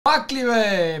Пак ли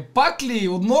бе? Пак ли?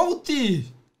 Отново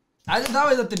ти? Айде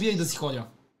давай да те бия и да си ходя.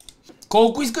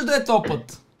 Колко искаш да е този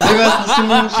път? Аз не си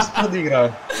можеш да спра да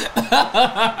играя.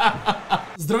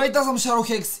 Здравейте, аз съм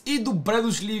shadowhex и добре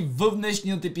дошли в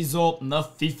днешният епизод на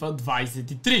FIFA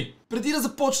 23. Преди да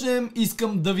започнем,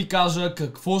 искам да ви кажа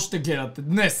какво ще гледате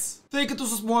днес. Тъй като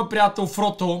с моя приятел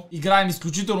Фрото играем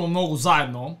изключително много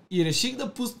заедно и реших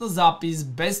да пусна запис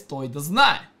без той да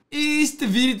знае. И ще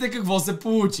видите какво се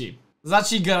получи.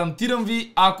 Значи гарантирам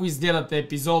ви, ако изгледате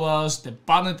епизода, ще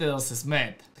паднете да се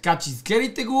смеете. Така че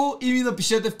изгледайте го и ми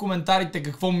напишете в коментарите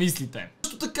какво мислите.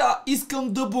 Също така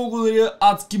искам да благодаря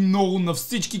адски много на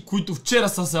всички, които вчера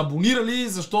са се абонирали,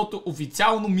 защото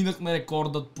официално минахме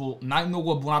рекордът по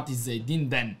най-много абонати за един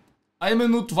ден. А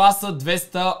именно това са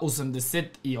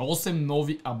 288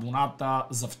 нови абоната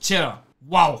за вчера.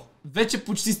 Вау! Вече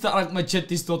почти станахме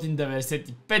 495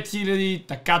 000,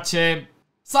 така че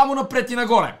само напред и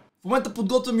нагоре. В момента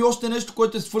подготвям и още нещо,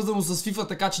 което е свързано с FIFA,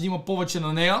 така че да има повече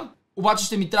на нея. Обаче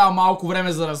ще ми трябва малко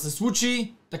време за да се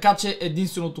случи, така че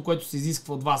единственото, което се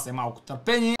изисква от вас е малко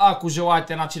търпение. А ако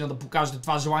желаете начина да покажете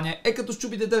това желание е като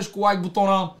щупите тежко лайк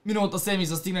бутона. Миналата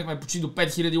седмица стигнахме почти до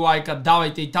 5000 лайка,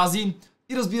 давайте и тази.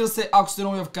 И разбира се, ако сте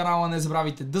нови в канала, не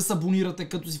забравяйте да се абонирате,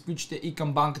 като си включите и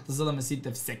камбанката, за да ме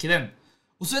следите всеки ден.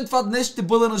 Освен това, днес ще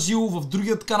бъда на живо в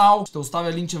другият канал. Ще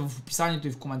оставя линче в описанието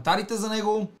и в коментарите за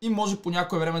него. И може по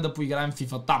някое време да поиграем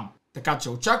FIFA там. Така че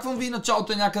очаквам ви,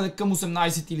 началото е някъде към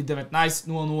 18 или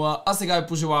 19:00, а сега ви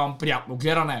пожелавам приятно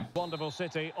гледане.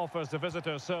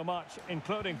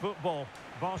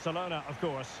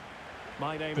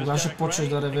 Кога ще почнеш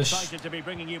да ревеш?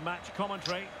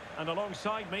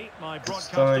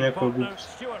 Става някой гуп.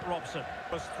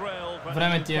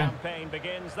 Време ти е.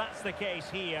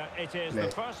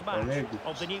 Не е гуп.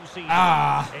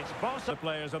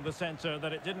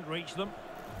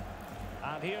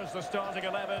 And here's the starting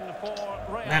 11 for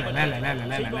Real Madrid.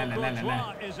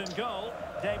 is in goal.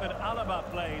 David Alaba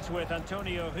plays with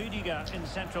Antonio Rudiger in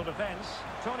central defence.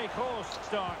 Toni Kroos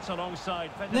starts alongside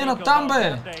Federico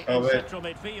Valverde in central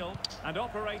midfield. And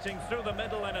operating through the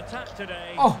middle in attack today,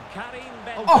 Karim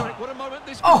Benzema. What a moment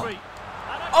this could be.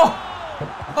 And a goal!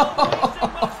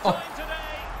 Wasting much time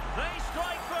today. They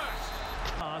strike first.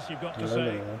 As you've got to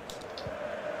say.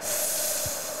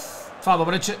 Това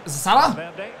добре, че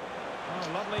засада?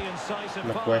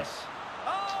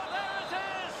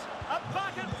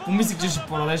 Помислих, че ще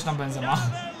подадеш на Бензема.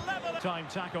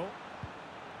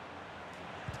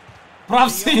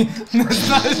 Прав си! Не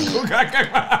знаеш кога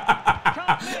каква.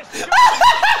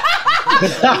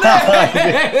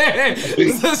 Не!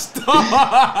 Защо?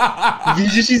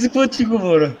 Виждаш и за какво ти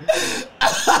говоря?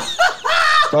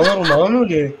 Това нормално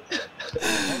ли е?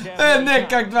 Не,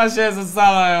 как това ще е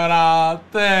засада, брат.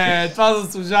 Това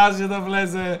заслужаваше да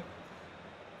влезе.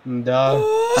 Да,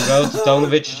 тогава тотално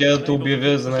вече ще да те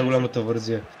обявя за най-голямата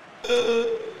вързия.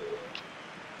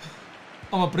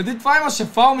 Ама преди това имаше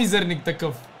фаул мизерник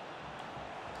такъв.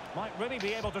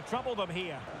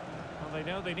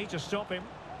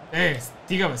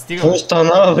 Стига бе, стига бе. Какво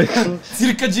стана, бе?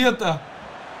 Циркаджията.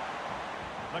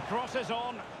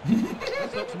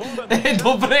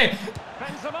 Добре.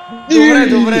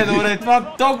 Добре.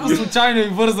 Това толкова случайно и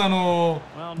вързано.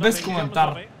 Без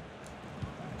коментар.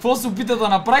 Какво се опита да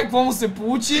направи, какво му се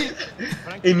получи?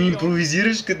 Еми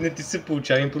импровизираш, като не ти се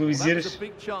получава, импровизираш.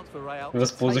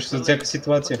 Възползваш се от всяка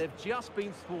ситуация.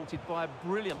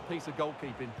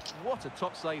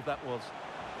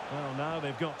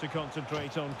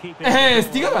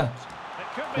 Стига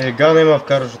бе! Гана има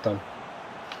вкараш там.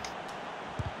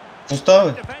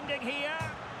 Поставя бе!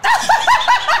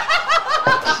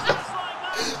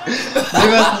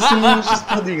 Аз не си можеш да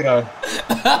спра да играя.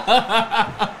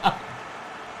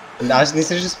 Аз не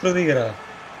се ще спра да играя.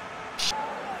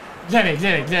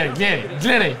 Гледай!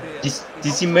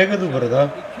 Ти си мега добър, да.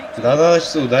 Да, ще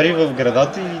се удари в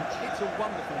градата и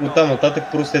оттам нататък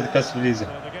просто е така се влиза.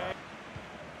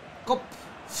 Коп!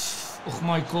 Ох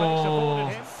майко!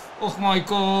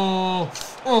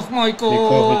 И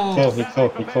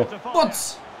какво?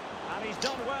 Поц!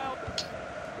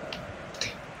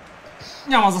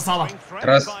 Няма засада.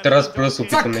 Трябва да спра да се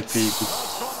опитам някакви...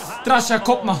 Трябваше да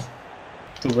копна.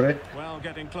 Добре.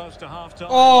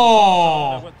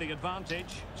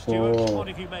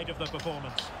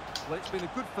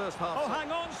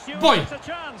 Бой!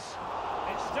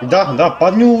 Да,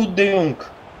 падни от Де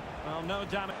Йонг.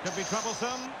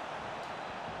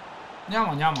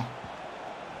 Няма.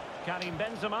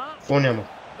 Какво няма?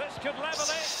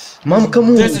 Мамка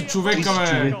му! 10 човека,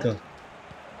 бе!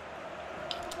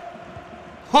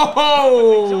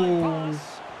 Хо-хо!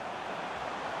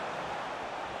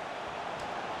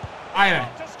 Айде!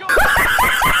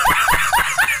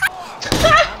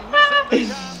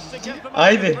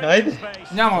 Айде.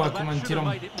 Няма да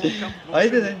коментирам.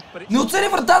 Айде, де. Не оцели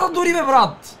вратата дори, бе,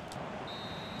 брат!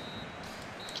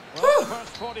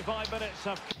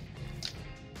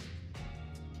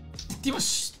 Ти имаш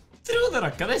 3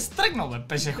 удара, къде си тръгнал, бе,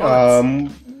 пешеходец?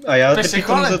 Я да те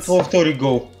питам за твой втори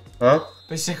гол.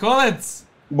 Пешеходец!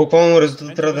 Буквално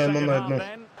резултатът трябва да е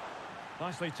 1-1.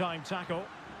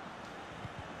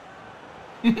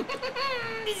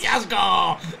 Изяж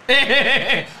го!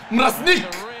 Мръсник!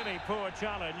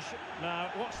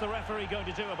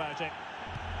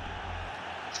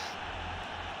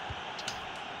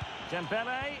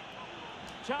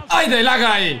 Айде,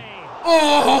 лягай!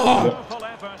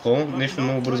 Нещо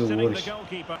много бързо говориш.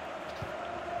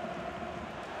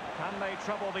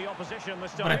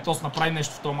 Добре, Тос направи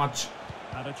нещо в този матч.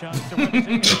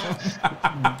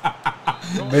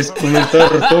 Без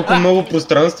коментар, толкова много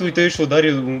пространство и той ще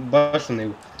удари баш на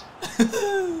него.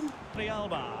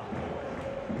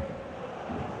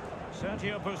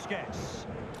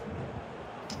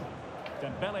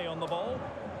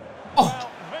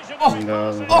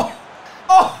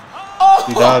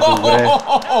 Да, добре.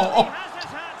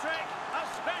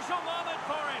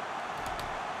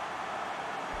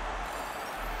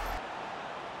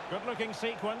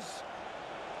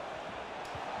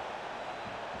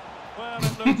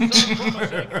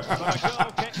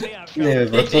 Не,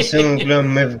 брат, това се едно гледам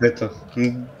мев бета.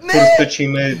 Пръста, че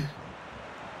им е...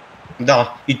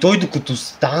 Да, и той докато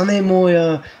стане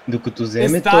моя, докато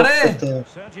вземе топката...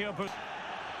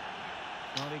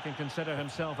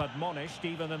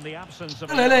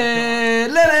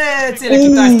 Леле, целият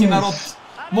китайски народ.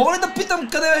 Мога ли да питам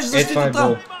къде беше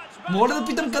защитата? Мога ли да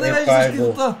питам къде беше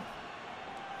защитата?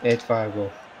 Това е гол.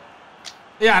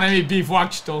 Я не ми би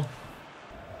флагчето.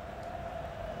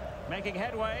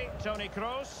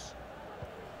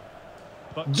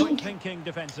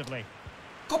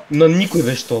 На никой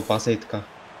беше това паса и така.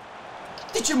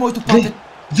 Ти че моето пате.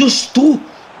 Защо?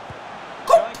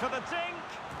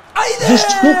 Айде!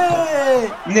 Защо?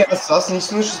 Не, аз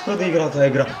наистина ще спра да игра тази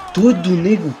игра. Той е до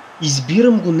него.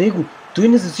 Избирам го него. Той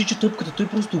не засича топката, той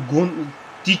просто го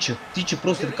тича. Тича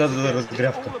просто така за да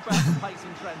разгрявка.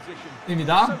 Еми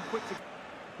да.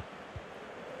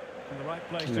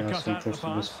 Не, аз съм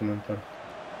просто без коментар.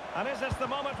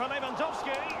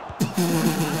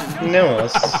 Няма,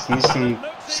 аз наистина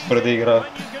спра да игра.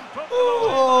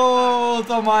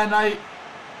 Това е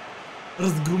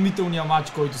най-разгромителният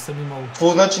матч, който съм имал. Какво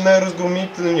значи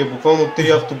най-разгромителният? Буквално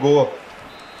 3 автогола.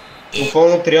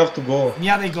 Буквално 3 автогола.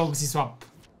 Нядай колко си слаб.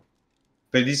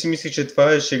 Преди си мислих, че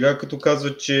това е шега, като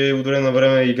казва, че от време на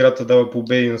време играта дава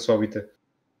победи на слабите.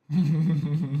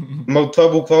 Ма това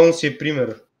буквално си е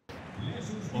пример.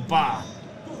 Опа!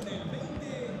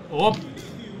 Оп!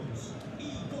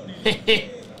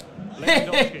 Хе-хе!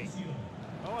 Хе-хе!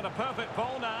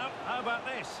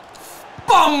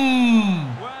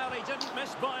 Бам!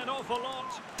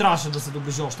 Трябваше да се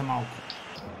доближи още малко.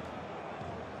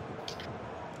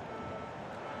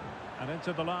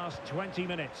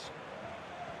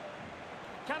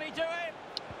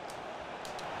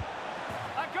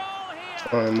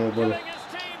 Това не мога бъде.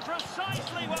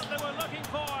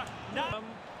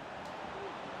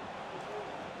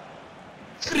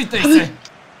 Критай се!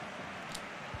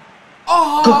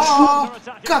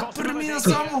 Как премина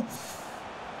само?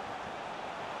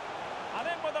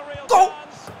 Гол!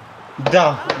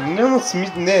 Да, няма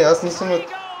смисъл. Не, аз не съм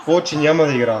повече няма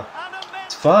да игра.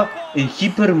 Това е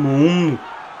хипермаумно.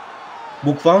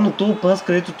 Буквално този пас,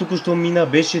 където тук що мина,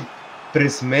 беше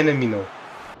през мене минал.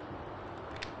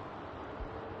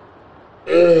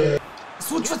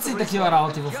 Случват се и такива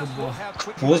работи във футбола.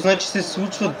 Какво значи се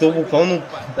случва? То буквално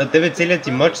на тебе целият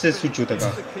ти матч се е случил така.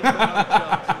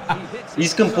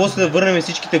 Искам после да върнем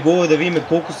всичките голове, да видим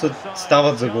колко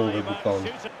стават за голове буквално.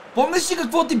 Помниш ли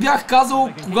какво ти бях казал,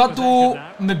 когато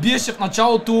ме биеше в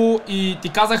началото и ти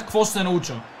казах какво ще се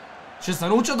науча? Ще се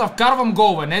науча да вкарвам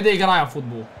голове, не да играя в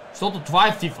футбол. Защото това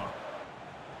е FIFA.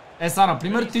 Сега,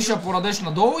 например, ти ще я порадеш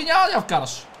надолу и няма да я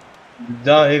вкараш.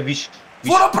 Да, виж.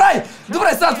 Какво направи? Добре,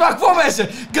 сега това какво беше?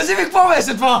 Кажи ми какво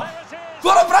беше това? Какво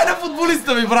направи на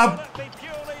футболиста ми, брат?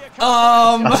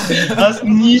 Аз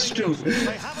нищо.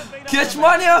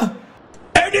 Кетчмания?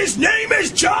 And his name is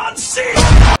John C.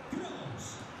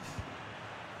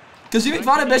 Кажи ми,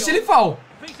 това не беше ли фаул?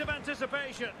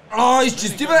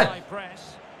 Изчисти бе!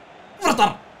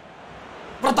 Вратар!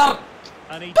 Вратар!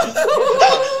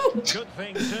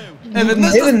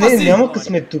 Веднъж да спаси! Не, няма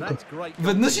късмет тук.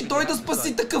 Веднъж и той да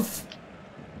спаси такъв.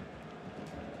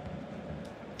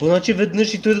 Значи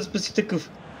веднъж и той да спаси такъв.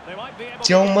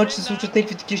 Цял матч се случват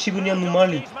някакви такива шибани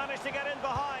аномалии.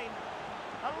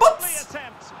 Бъц!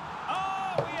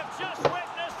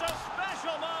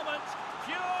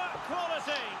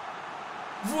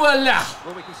 Вуаля!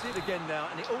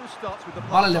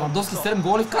 Валя, Левандовски 7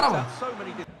 голи вкарава.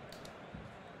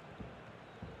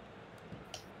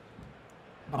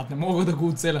 Брат, не мога да го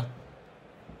оцеля.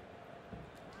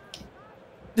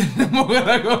 Не мога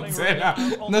да го оцеля.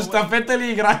 На щафета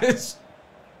ли играеш?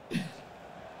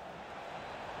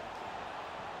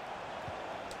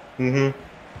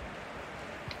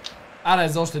 Аре,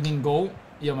 за още един гол.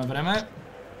 Имаме време.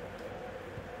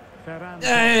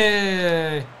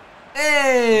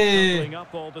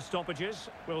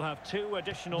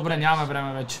 Добре, нямаме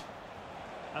време вече.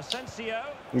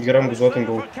 Играем го златен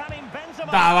гол.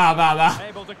 Да.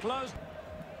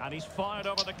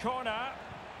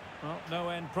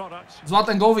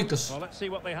 Златен гол викаш.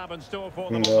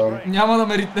 Да. Няма да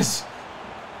ме ритнеш.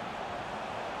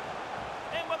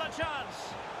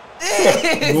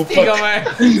 Стигаме!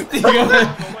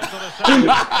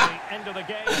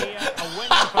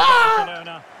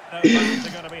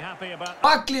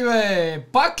 Пак ли бе?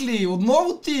 Пак ли?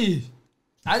 Отново ти?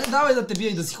 Айде давай да те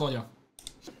бия и да си ходя.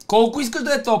 Колко искаш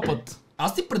да е този път?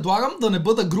 Аз ти предлагам да не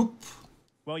бъда груп.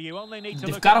 Да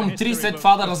те вкарам 3 след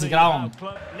това да разигравам.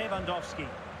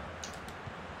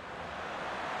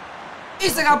 И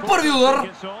сега първи удар.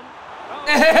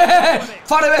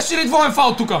 Това не беше ли двоен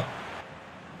фаул тука?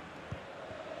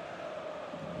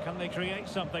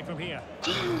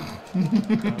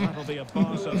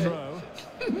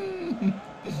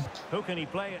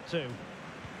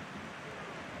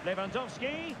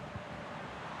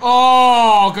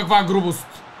 О, каква грубост!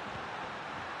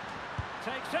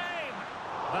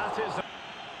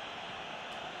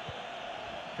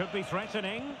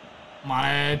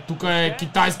 Мале, тук е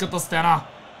китайската стена.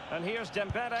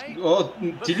 О,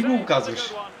 ти ли го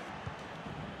казваш?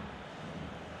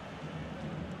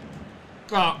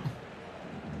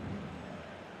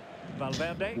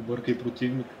 Объркай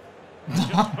противник.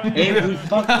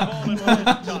 Пак!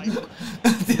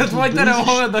 Тия твоите не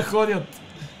могат да ходят.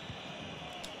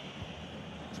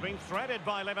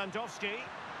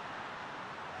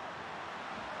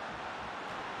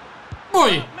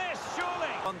 Ой!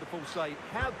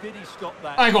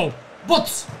 Ай гол!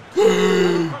 Буц!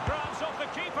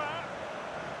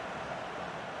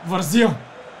 Вързия!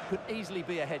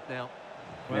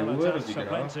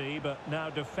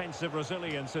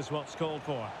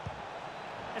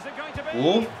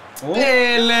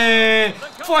 Еле!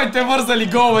 Твоите вързали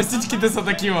голове, всичките са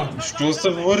такива. Що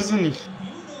са вързани?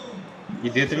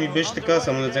 Идеята ми беше така,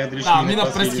 само не знаех дали ще да, мина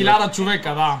през 1000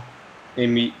 човека, да.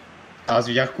 Еми, аз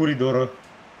видях коридора.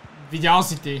 Видял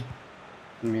си ти.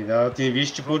 Ми да, ти не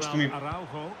виж, че повечето ми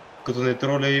като не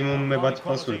троля имаме бати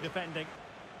пасове.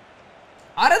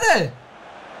 Аре де!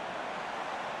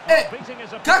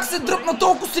 Как се дръпна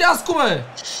толкова срязко, бе?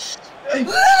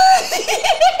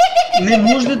 Не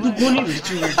може да догони, бе,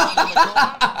 човек.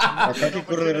 А как е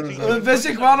корнера да знае?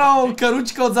 Беше хванал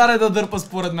каручка отзаде да дърпа,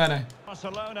 според мене.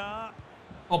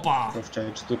 Опа!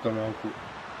 Чакай, че тук малко.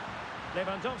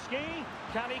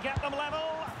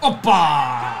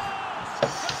 Опа!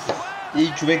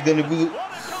 И човек да не го...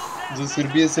 За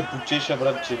Сърбия се почеша,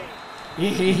 братче.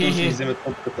 Той ще вземе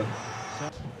топката.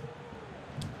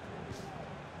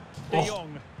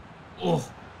 Ох!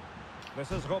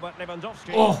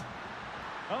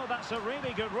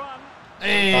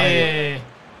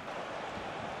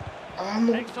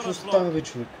 Но какво става, бе,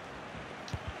 човек?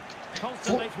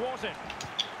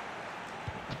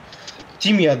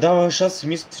 Ти ми я даваш, аз си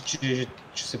мисля,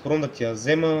 че се пробвам да ти я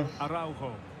взема.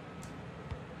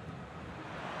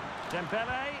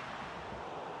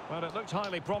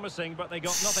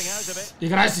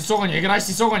 Играй си с огъня, играй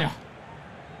си с огъня!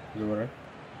 Добре.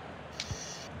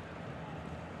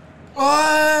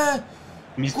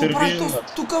 Мистер Вижн,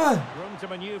 тука, бе!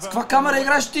 С каква камера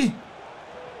играеш ти?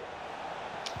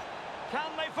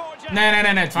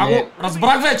 Не, това го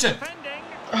разбрах вече!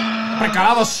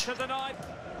 Прекаляваш!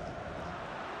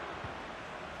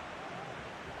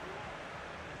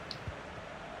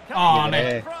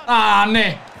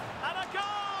 Не!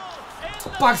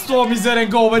 Пак с това мизерен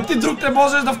гол, бе! Ти друг не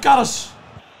можеш да вкараш!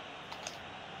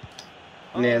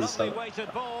 Не е засада.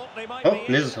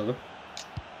 Не е засада.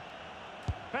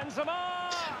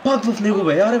 Пак в него,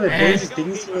 бе, аре, бе, бързи,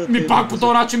 стегни си, бе. Ми пак по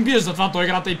този начин биеш, затова той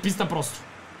играта и писта просто.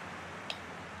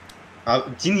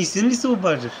 Ти наистина ли се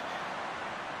обаждаш?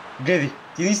 Гледай,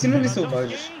 ти наистина ли се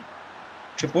обаждаш?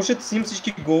 Ще почна да си имам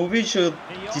всички голове и ще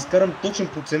ти изкарам точен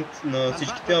процент на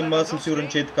всичките, ама аз съм сигурен,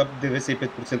 че е така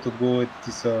 95% от головете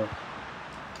ти са...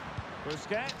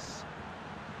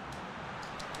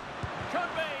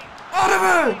 Аре,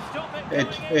 бе!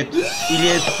 Ето, или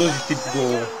ето този тип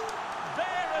голове.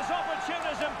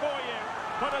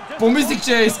 Помислих,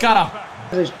 че я изкара.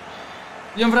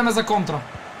 Имам време за контра.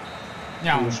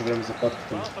 Нямам. Имаше време за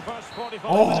патката.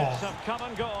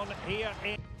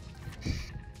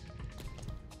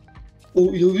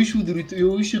 Я виж ударите,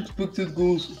 я виж expected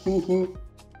goals.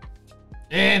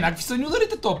 Накви са ни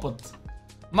ударите този път.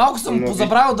 Малко съм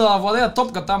позабравил да владея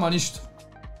топката, ама нищо.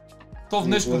 То в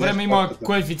днешно време има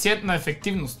коефициент на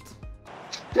ефективност.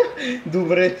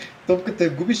 Добре, топката я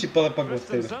губиш и пада пак в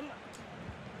тебе.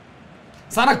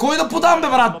 Са на кой да подам, бе,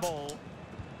 брат?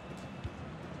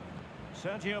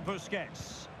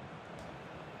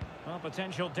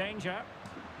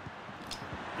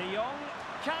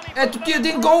 Ето ти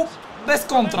един гол без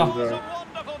контра. Да.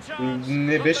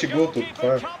 Не беше гол тук,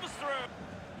 това е.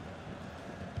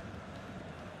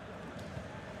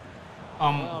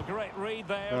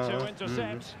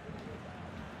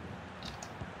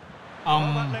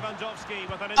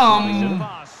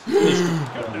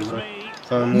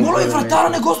 Моля и вратара,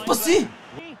 не го спаси!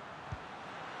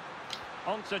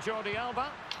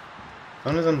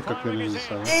 А не знам как не ми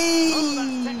засава.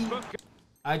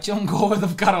 Ай, че имам голове да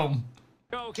вкарвам.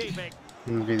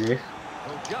 Видях.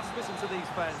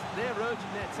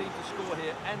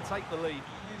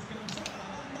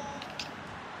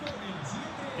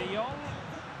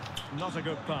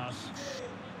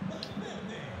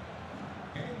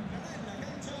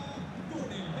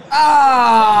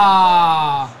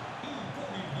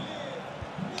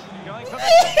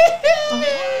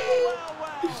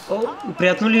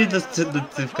 Приятно ли е да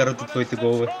се вкарат от твоите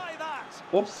голове?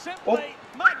 Оп.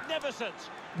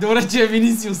 Добре, че е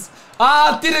Винисиус.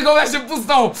 Ти не го беше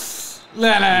пуснал!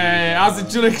 Леле, аз се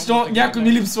чудех, що някой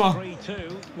ми липсва.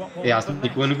 Аз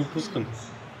никога не го пускам.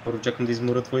 Първо чакам да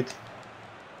изморя твоите.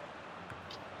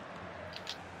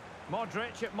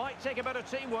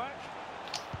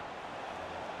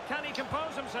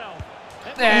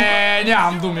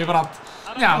 Нямам думи, брат.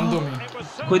 Нямам думи.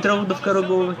 Кой трябва да вкара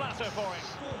голове?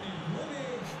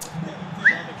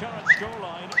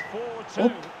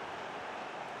 Оп.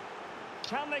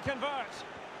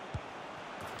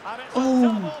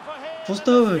 Какво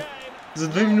става, бе? За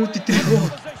 2 минути 3 гола.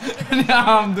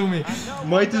 Нямам думи.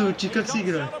 Моите очи как си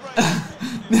играе?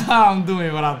 Нямам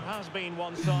думи, брат.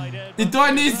 И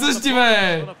той не и същи,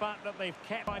 бе.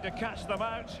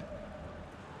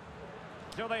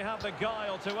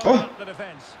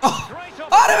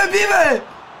 Аре, бе, би, бе!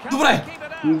 Добре.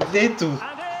 Ето.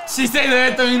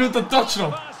 69-та минута,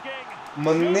 точно.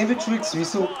 Ма не, бе, човек,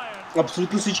 смисъл.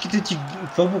 Абсолютно всичките ти...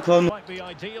 Това буквално...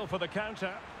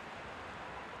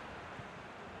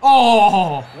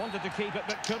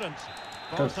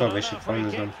 Как това беше? Това не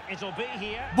знам.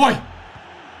 Бой!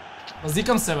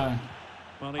 Възикам се, бе.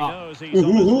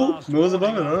 Много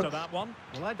забавен, а?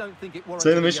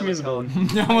 Сега не беше ми забавен.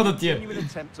 Няма да ти е.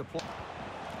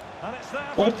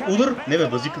 Оп, удар! Не, бе,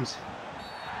 възикам се.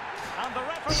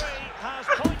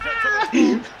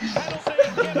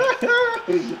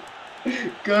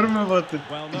 Карма, бате.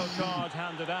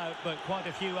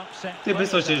 Те без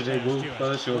това ще е гол. Това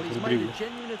да ще е в Родриго.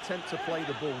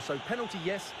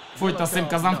 Твоята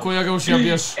семка, знам в кой ъгъл ще я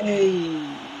биеш.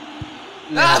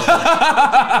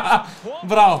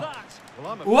 Браво!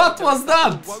 What was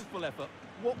that?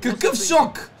 Какъв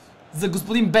шок за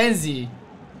господин Бензи.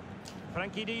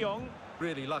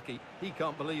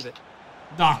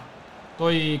 Да,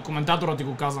 той коментаторът ти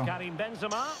го каза.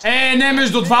 Не,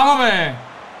 между двама, бе!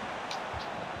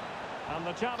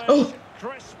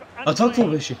 А това какво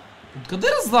беше? Откъде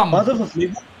раздам? Пада в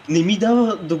него, не ми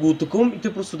дава да го атакувам и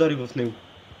той просто удари в него.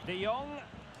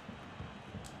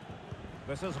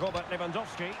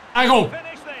 Ай, гол!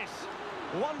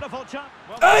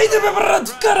 Айде, бе, брат,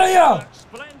 вкарай я!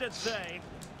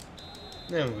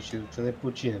 Няма да не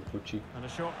получи.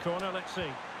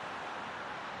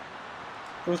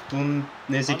 Просто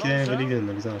не всеки ден е великден,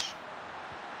 нали знаеш?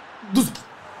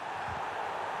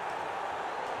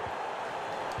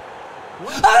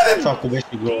 Аре, бе! Това ако беше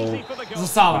гол...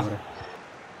 Засада.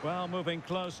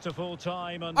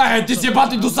 Ти си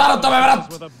бати досадата, бе,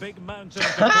 брат!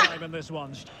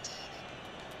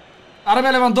 Аре,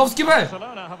 бе, Левандовски, бе!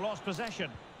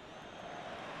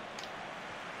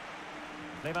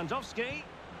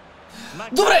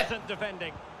 Добре!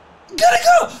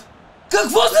 Гарека!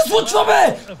 Какво се случва,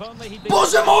 бе?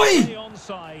 Боже мой!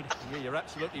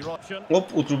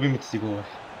 Оп, от любимите си голове.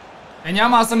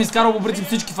 Няма, аз съм изкарал по принцип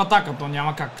всички в атака, то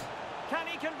няма как.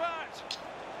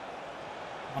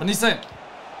 Върни се!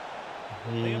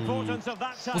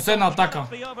 Последна атака.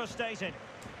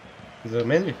 За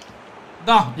мен ли?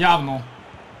 Да, явно.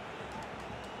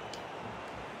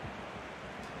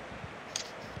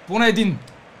 Поне един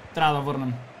трябва да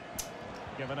върнем.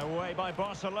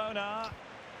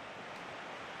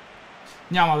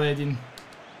 Няма да е един.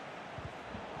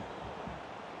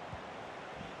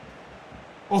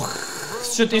 Ох,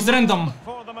 ще те изрендам.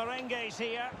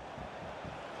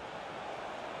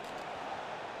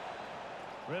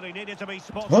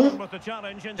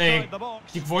 Ей,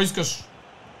 ти какво искаш?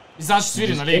 И сега ще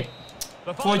свири, нали?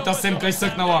 Твоята семка е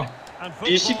съкнала.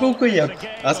 Виж ли колко е яко?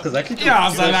 Аз казах ли ти? Я,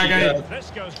 залягай!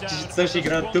 Че ще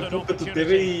играят тъпо като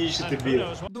тебе и ще те бия.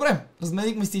 Добре,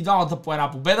 разменихме си и двамата по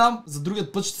една победа. За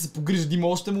другият път ще се погрижа да има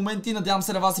още моменти. Надявам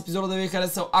се на вас епизода да ви е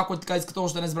харесал. Ако е така, искате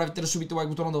още, не забравяйте да шубите лайк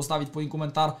бутона, да оставите по един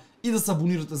коментар и да се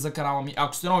абонирате за канала ми.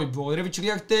 Ако сте нови, благодаря ви, че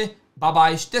гледахте.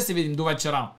 Бай-бай, ще се видим до вечера.